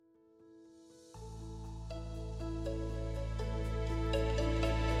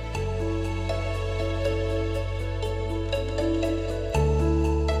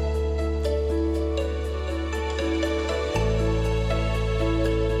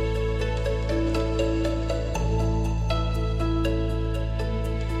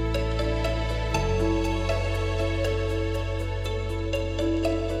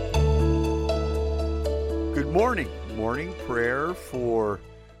morning prayer for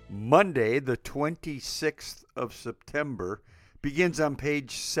Monday, the 26th of September, begins on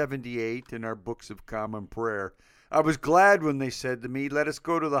page 78 in our Books of Common Prayer. I was glad when they said to me, "Let us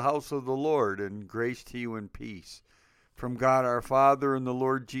go to the house of the Lord, and grace to you and peace. From God our Father and the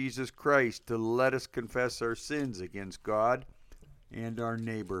Lord Jesus Christ, to let us confess our sins against God and our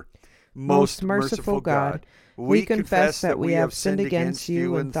neighbor." Most merciful God, we confess that we have sinned against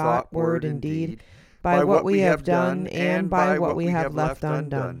you in thought, word, and deed, by what we have done and by what we have left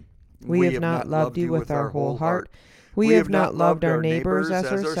undone. We have not loved you with our whole heart. We have not loved our neighbors as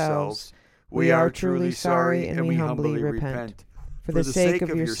ourselves. We are truly sorry, and we humbly repent. For the sake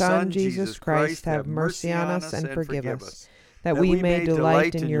of your Son, Jesus Christ, have mercy on us and forgive us, that we may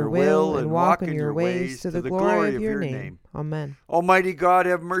delight in your will and walk in your ways to the glory of your name. Amen. Almighty God,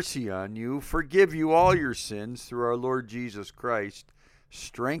 have mercy on you, forgive you all your sins through our Lord Jesus Christ,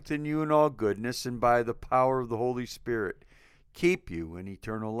 strengthen you in all goodness, and by the power of the Holy Spirit, keep you in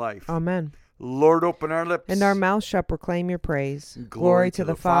eternal life. Amen. Lord, open our lips, and our mouths shall proclaim your praise. Glory to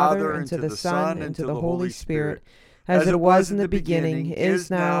the Father, and to the Son, and to the Holy Spirit, as it was in the beginning,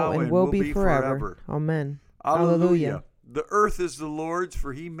 is now, and will be forever. Amen. Alleluia. The earth is the Lord's,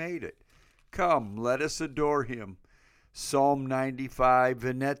 for he made it. Come, let us adore him. Psalm 95,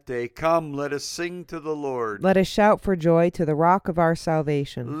 Venite. Come, let us sing to the Lord. Let us shout for joy to the rock of our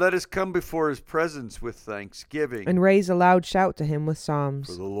salvation. Let us come before his presence with thanksgiving, and raise a loud shout to him with psalms.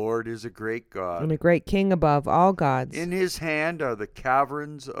 For the Lord is a great God, and a great King above all gods. In his hand are the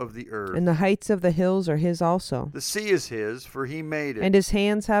caverns of the earth, and the heights of the hills are his also. The sea is his, for he made it, and his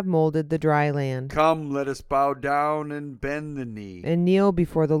hands have molded the dry land. Come, let us bow down and bend the knee, and kneel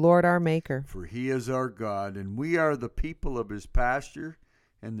before the Lord our Maker. For he is our God, and we are the people of his pasture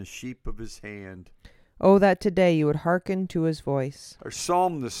and the sheep of his hand. Oh, that today you would hearken to his voice. Our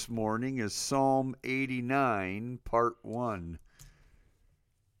psalm this morning is Psalm 89, part 1.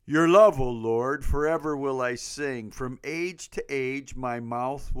 Your love, O Lord, forever will I sing. From age to age my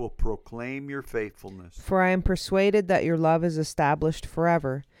mouth will proclaim your faithfulness. For I am persuaded that your love is established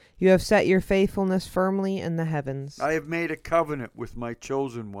forever. You have set your faithfulness firmly in the heavens. I have made a covenant with my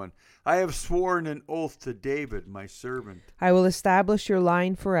chosen one. I have sworn an oath to David, my servant. I will establish your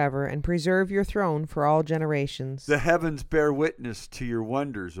line forever and preserve your throne for all generations. The heavens bear witness to your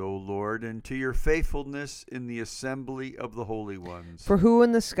wonders, O Lord, and to your faithfulness in the assembly of the holy ones. For who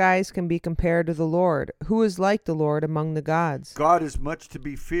in the skies can be compared to the Lord? Who is like the Lord among the gods? God is much to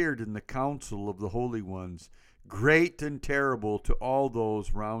be feared in the council of the holy ones, great and terrible to all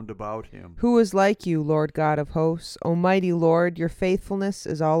those round about him. Who is like you, Lord God of hosts? Almighty Lord, your faithfulness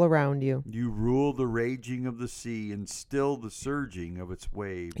is all around you. You rule the raging of the sea and still the surging of its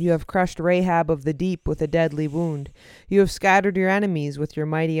waves. You have crushed Rahab of the deep with a deadly wound. You have scattered your enemies with your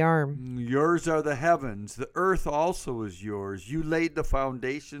mighty arm. Yours are the heavens, the earth also is yours. You laid the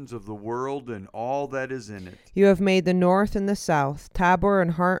foundations of the world and all that is in it. You have made the north and the south. Tabor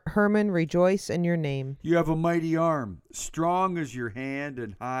and Hermon rejoice in your name. You have a mighty arm, strong is your hand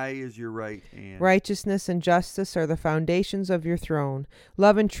and high is your right hand. Righteousness and justice are the foundations of your throne.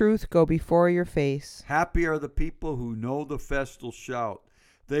 Love and truth go before your face. Happy are the people who know the festal shout.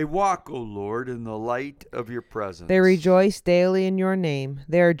 They walk, O Lord, in the light of your presence. They rejoice daily in your name.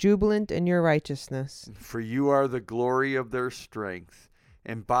 They are jubilant in your righteousness. For you are the glory of their strength,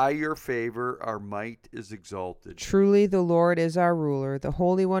 and by your favor our might is exalted. Truly the Lord is our ruler. The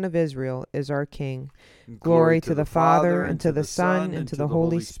Holy One of Israel is our King. Glory to the Father, and to the Son, and to the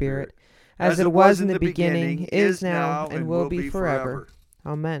Holy Spirit, as it was in the beginning, is now, and will be forever.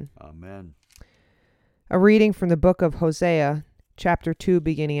 Amen. Amen. A reading from the book of Hosea, chapter 2,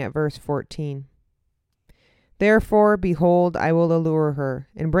 beginning at verse 14. Therefore, behold, I will allure her,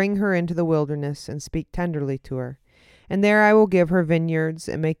 and bring her into the wilderness, and speak tenderly to her. And there I will give her vineyards,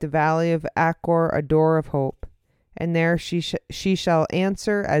 and make the valley of Achor a door of hope. And there she shall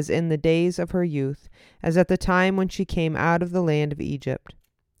answer as in the days of her youth, as at the time when she came out of the land of Egypt.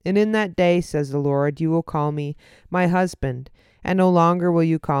 And in that day, says the Lord, you will call me my husband, and no longer will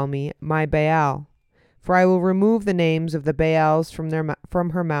you call me my Baal. For I will remove the names of the Baals from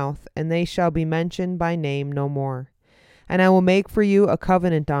her mouth, and they shall be mentioned by name no more. And I will make for you a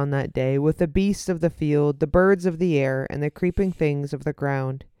covenant on that day with the beasts of the field, the birds of the air, and the creeping things of the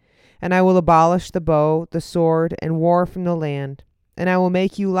ground. And I will abolish the bow, the sword, and war from the land. And I will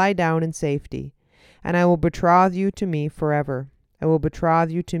make you lie down in safety. And I will betroth you to me forever. I will betroth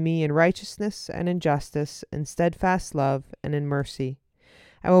you to me in righteousness and in justice, in steadfast love and in mercy.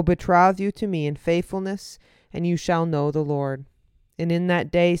 I will betroth you to me in faithfulness, and you shall know the Lord. And in that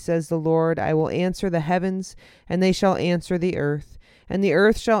day, says the Lord, I will answer the heavens, and they shall answer the earth, And the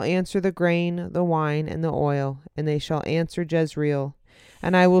earth shall answer the grain, the wine, and the oil, and they shall answer Jezreel.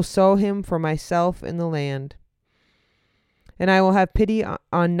 And I will sow him for myself in the land. And I will have pity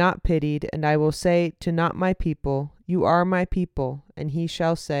on not pitied, and I will say to not my people, You are my people, and he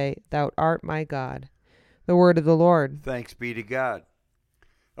shall say, Thou art my God. The word of the Lord. Thanks be to God.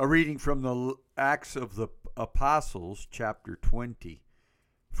 A reading from the Acts of the Apostles, chapter 20.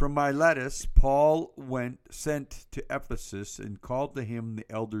 From Miletus, Paul sent to Ephesus and called to him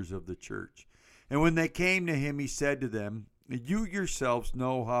the elders of the church. And when they came to him, he said to them, You yourselves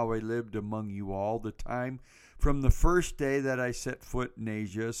know how I lived among you all the time from the first day that I set foot in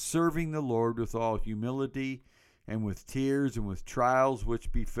Asia, serving the Lord with all humility and with tears and with trials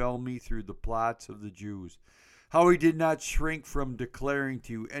which befell me through the plots of the Jews. How he did not shrink from declaring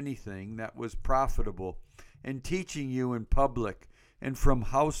to you anything that was profitable, and teaching you in public, and from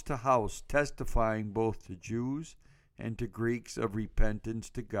house to house, testifying both to Jews and to Greeks of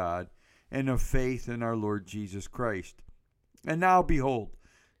repentance to God and of faith in our Lord Jesus Christ. And now, behold,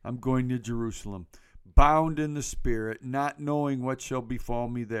 I'm going to Jerusalem, bound in the Spirit, not knowing what shall befall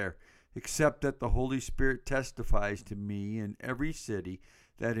me there, except that the Holy Spirit testifies to me in every city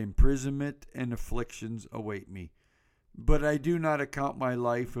that imprisonment and afflictions await me. But I do not account my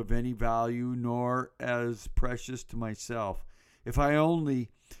life of any value, nor as precious to myself, if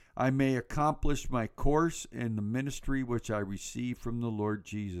I may accomplish my course in the ministry which I received from the Lord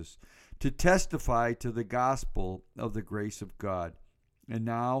Jesus, to testify to the gospel of the grace of God. And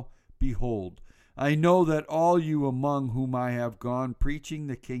now, behold, I know that all you among whom I have gone preaching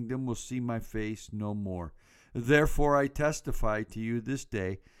the kingdom will see my face no more. Therefore I testify to you this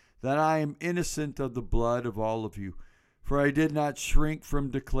day that I am innocent of the blood of all of you, for I did not shrink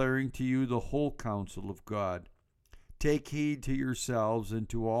from declaring to you the whole counsel of God. Take heed to yourselves and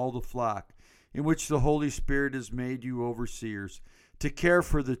to all the flock, in which the Holy Spirit has made you overseers, to care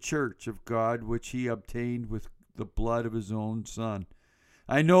for the church of God, which he obtained with the blood of his own Son.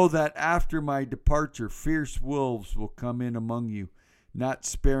 I know that after my departure fierce wolves will come in among you, not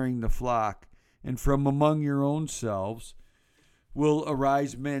sparing the flock, and from among your own selves will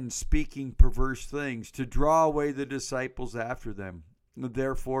arise men speaking perverse things, to draw away the disciples after them.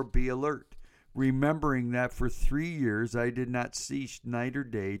 Therefore be alert, remembering that for 3 years I did not cease night or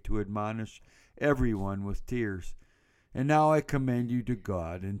day to admonish everyone with tears. And now I commend you to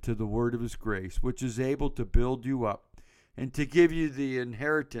God and to the word of his grace, which is able to build you up and to give you the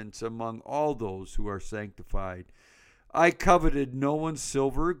inheritance among all those who are sanctified. I coveted no one's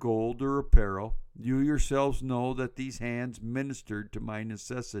silver or gold or apparel. You yourselves know that these hands ministered to my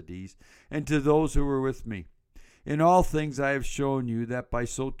necessities and to those who were with me. In all things I have shown you that by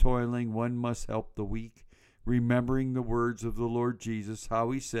so toiling one must help the weak, remembering the words of the Lord Jesus,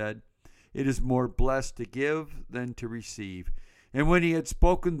 how he said, It is more blessed to give than to receive. And when he had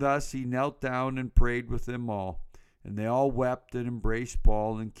spoken thus, he knelt down and prayed with them all. And they all wept and embraced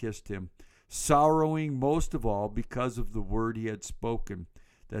Paul and kissed him, sorrowing most of all because of the word he had spoken,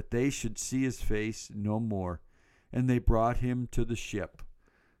 that they should see his face no more. And they brought him to the ship.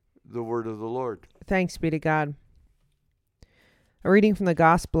 The word of the Lord. Thanks be to God. A reading from the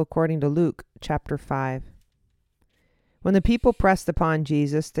Gospel according to Luke, chapter 5. When the people pressed upon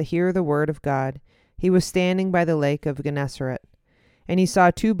Jesus to hear the word of God, he was standing by the lake of Gennesaret. And he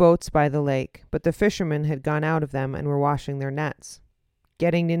saw 2 boats by the lake, but the fishermen had gone out of them and were washing their nets.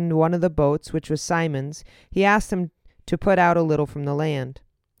 Getting into one of the boats, which was Simon's, he asked him to put out a little from the land.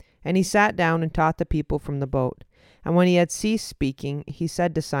 And he sat down and taught the people from the boat. And when he had ceased speaking, he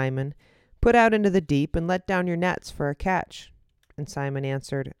said to Simon, Put out into the deep and let down your nets for a catch. And Simon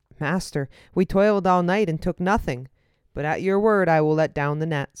answered, Master, we toiled all night and took nothing, but at your word I will let down the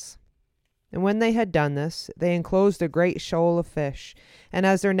nets. And when they had done this, they enclosed a great shoal of fish. And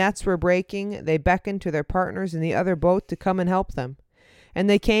as their nets were breaking, they beckoned to their partners in the other boat to come and help them. And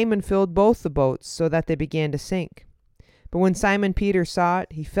they came and filled both the boats, so that they began to sink. But when Simon Peter saw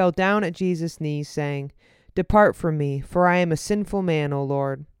it, he fell down at Jesus' knees, saying, Depart from me, for I am a sinful man, O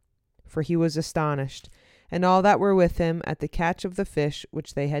Lord. For he was astonished, and all that were with him, at the catch of the fish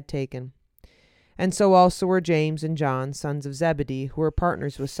which they had taken. And so also were James and John, sons of Zebedee, who were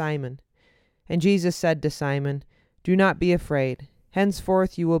partners with Simon. And Jesus said to Simon, Do not be afraid.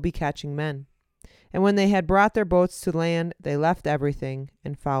 Henceforth you will be catching men. And when they had brought their boats to land, they left everything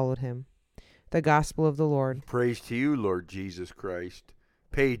and followed him. The Gospel of the Lord. Praise to you, Lord Jesus Christ.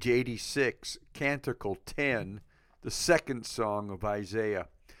 Page 86, Canticle 10, the second song of Isaiah.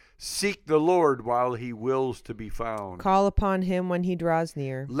 Seek the Lord while he wills to be found. Call upon him when he draws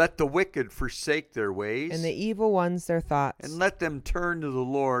near. Let the wicked forsake their ways, And the evil ones their thoughts. and let them turn to the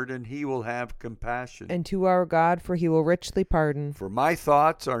Lord, and he will have compassion. And to our God, for he will richly pardon. For my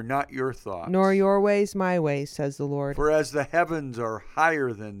thoughts are not your thoughts, Nor your ways my ways, says the Lord. For as the heavens are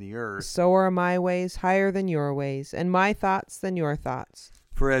higher than the earth, So are my ways higher than your ways, and my thoughts than your thoughts.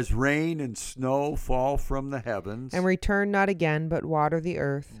 for as rain and snow fall from the heavens, And return not again, but water the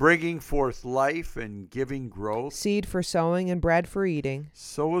earth, bringing forth life and giving growth, seed for sowing and bread for eating,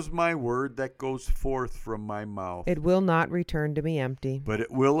 so is my word that goes forth from my mouth. it will not return to me empty, But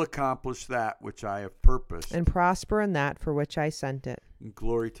it will accomplish that which I have purposed. and prosper in that for which I sent it. And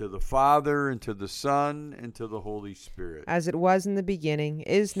glory to the Father, and to the Son, and to the Holy Spirit. As it was in the beginning,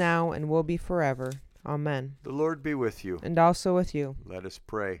 is now, and will be forever. Amen. The Lord be with you. And also with you. Let us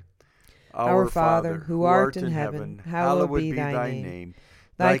pray. Our Father, who art in heaven, hallowed be thy name.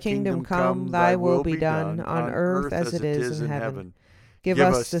 Thy kingdom come, thy will be done, on earth as it is in heaven. Give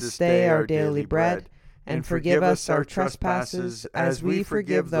us this day our daily bread, and forgive us our trespasses, as we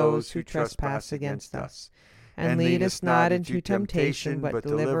forgive those who trespass against us. And lead us not into temptation, but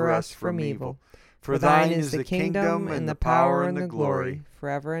deliver us from evil. For thine is the kingdom, and the power, and the glory,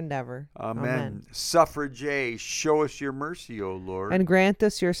 forever and ever. Amen. Suffrage A, show us your mercy, O Lord. And grant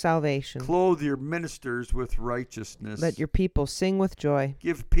us your salvation. Clothe your ministers with righteousness. Let your people sing with joy.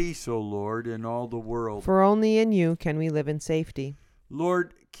 Give peace, O Lord, in all the world. For only in you can we live in safety.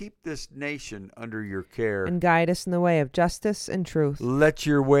 Lord, keep this nation under your care. And guide us in the way of justice and truth. Let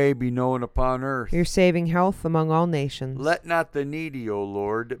your way be known upon earth. Your saving health among all nations. Let not the needy, O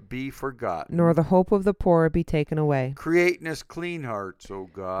Lord, be forgotten. Nor the hope of the poor be taken away. Create in us clean hearts, O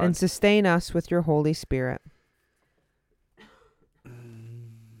God. And sustain us with your Holy Spirit.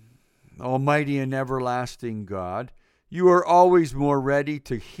 Almighty and everlasting God, you are always more ready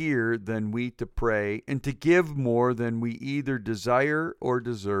to hear than we to pray, and to give more than we either desire or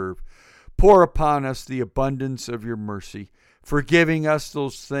deserve. Pour upon us the abundance of your mercy, forgiving us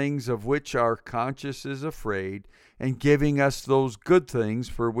those things of which our conscience is afraid, and giving us those good things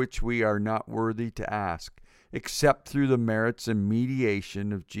for which we are not worthy to ask, except through the merits and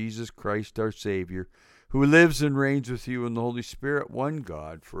mediation of Jesus Christ our Savior, who lives and reigns with you in the Holy Spirit, one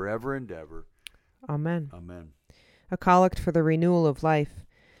God, forever and ever. Amen. Amen. A collect for the renewal of life.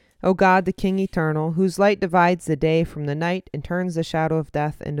 O God, the King eternal, whose light divides the day from the night and turns the shadow of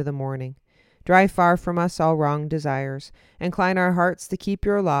death into the morning, drive far from us all wrong desires, incline our hearts to keep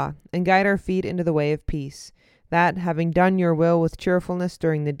your law, and guide our feet into the way of peace, that, having done your will with cheerfulness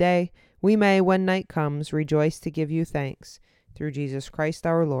during the day, we may, when night comes, rejoice to give you thanks. Through Jesus Christ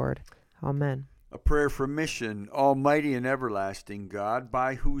our Lord. Amen. A prayer for mission. Almighty and everlasting God,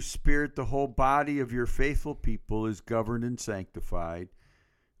 by whose Spirit the whole body of your faithful people is governed and sanctified,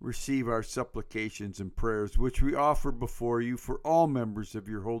 receive our supplications and prayers, which we offer before you for all members of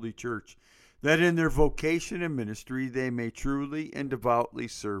your holy church, that in their vocation and ministry they may truly and devoutly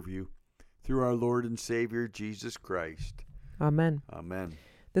serve you. Through our Lord and Savior, Jesus Christ. Amen. Amen.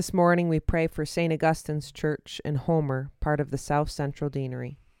 This morning we pray for St. Augustine's Church in Homer, part of the South Central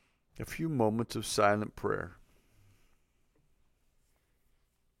Deanery. A few moments of silent prayer.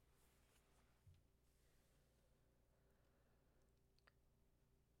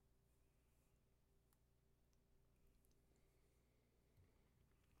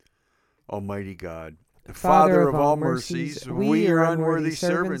 Almighty God, the Father of all mercies, we, your unworthy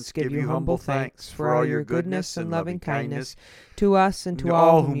servants, give you humble thanks for all your goodness and loving kindness to us and to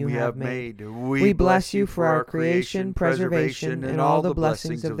all whom you have made. We bless you for our creation, preservation, and all the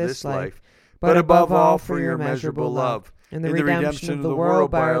blessings of this life, but above all for your immeasurable love, and the redemption of the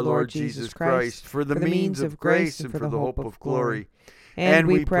world by our Lord Jesus Christ, for the means of grace and for the hope of glory. And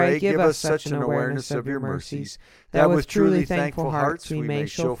we pray, give us such an awareness of your mercies, that with truly thankful hearts we may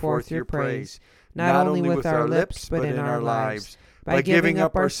show forth your praise, not only with our lips, but in our lives, by giving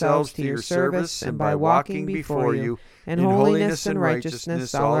up ourselves to your service, and by walking before you in holiness and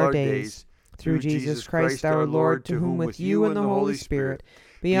righteousness all our days. Through Jesus Christ our Lord, to whom with you and the Holy Spirit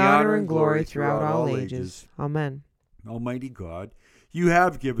be honor and glory throughout all ages. Amen. Almighty God, you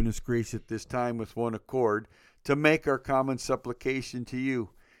have given us grace at this time with one accord to make our common supplication to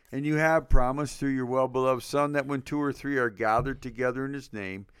you. And you have promised through your well-beloved Son that when 2 or 3 are gathered together in his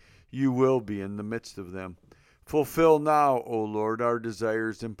name, you will be in the midst of them. Fulfill now, O Lord, our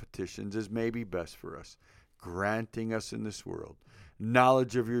desires and petitions as may be best for us, granting us in this world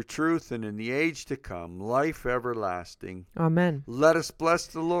knowledge of your truth, and in the age to come, life everlasting. Amen. Let us bless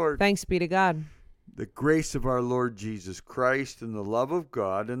the Lord. Thanks be to God. The grace of our Lord Jesus Christ, and the love of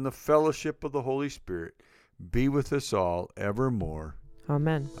God, and the fellowship of the Holy Spirit be with us all evermore.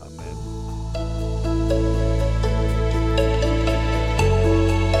 Amen. Amen.